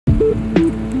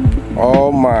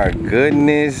Oh my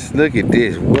goodness, look at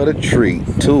this, what a treat.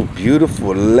 Two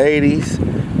beautiful ladies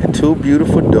and two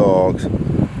beautiful dogs.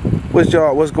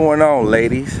 What's going on,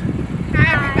 ladies?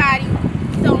 Hi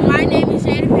everybody, so my name is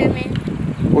Jada Pittman.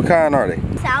 What kind are they?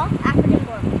 South African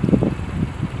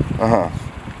Boerboel.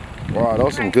 Wow,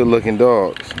 those some good looking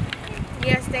dogs.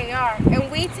 Yes, they are. And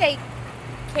we take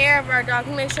care of our dogs.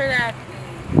 We make sure that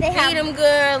they feed them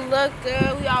good, look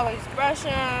good. We always brush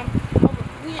them.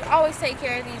 We always take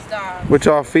care of these dogs. What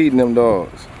y'all feeding them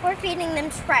dogs? We're feeding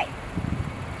them Sprite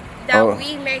that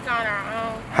we make on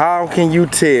our own. How can you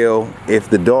tell if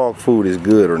the dog food is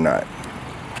good or not?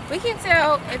 We can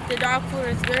tell if the dog food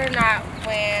is good or not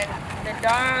when the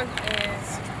dog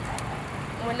is,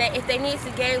 if they need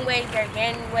to gain weight, they're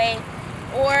gaining weight.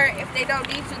 Or if they don't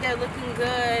need to, they're looking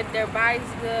good, their body's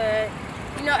good.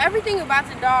 You know, everything about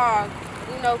the dog,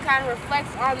 you know, kind of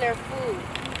reflects on their food.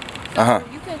 So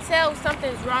you can tell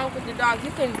something's wrong with the dog.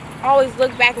 You can always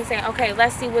look back and say, okay,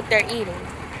 let's see what they're eating.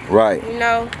 Right. You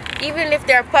know, even if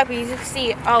they're puppies, you can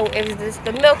see, oh, if it's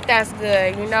the milk that's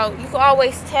good. You know, you can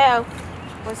always tell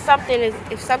when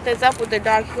if something's up with the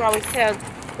dog. You can always tell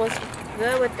what's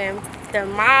good with them. If their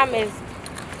mom is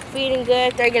feeding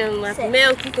good, if they're getting enough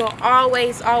milk, you can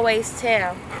always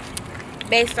tell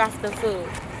based off the food.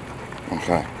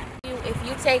 Okay. If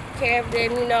you take care of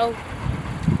them, you know,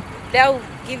 they'll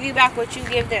give you back what you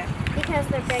give them. Because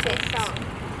they're big and strong.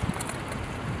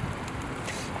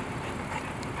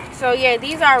 So yeah,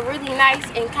 these are really nice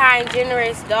and kind,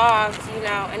 generous dogs, you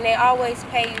know, and they always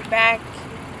pay you back.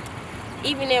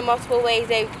 Even in multiple ways,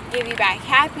 they give you back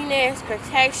happiness,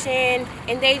 protection,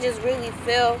 and they just really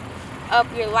fill up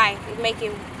your life and make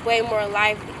it way more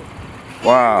lively.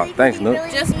 Wow, thanks, Luke.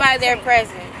 Just by their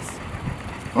presence.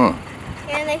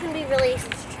 And they can be really easy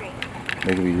to train.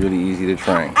 They can be really easy to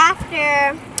train.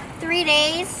 After 3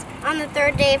 days, on the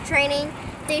third day of training,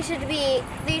 they should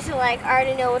like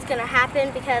already know what's gonna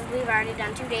happen because we've already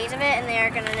done 2 days of it, and they are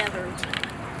gonna know the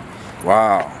routine.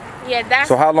 Wow. Yeah, that's.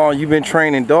 So how long you been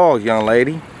training dogs, young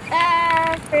lady? For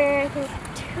I think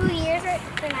 2 years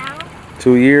for now.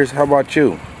 2 years. How about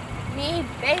you? Me,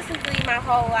 basically my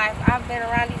whole life. I've been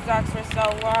around these dogs for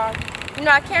so long. You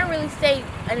know, I can't really say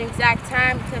an exact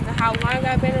time because of how long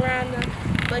I've been around them,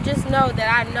 but just know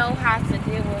that I know how to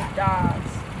deal with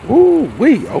dogs. Ooh,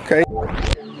 okay.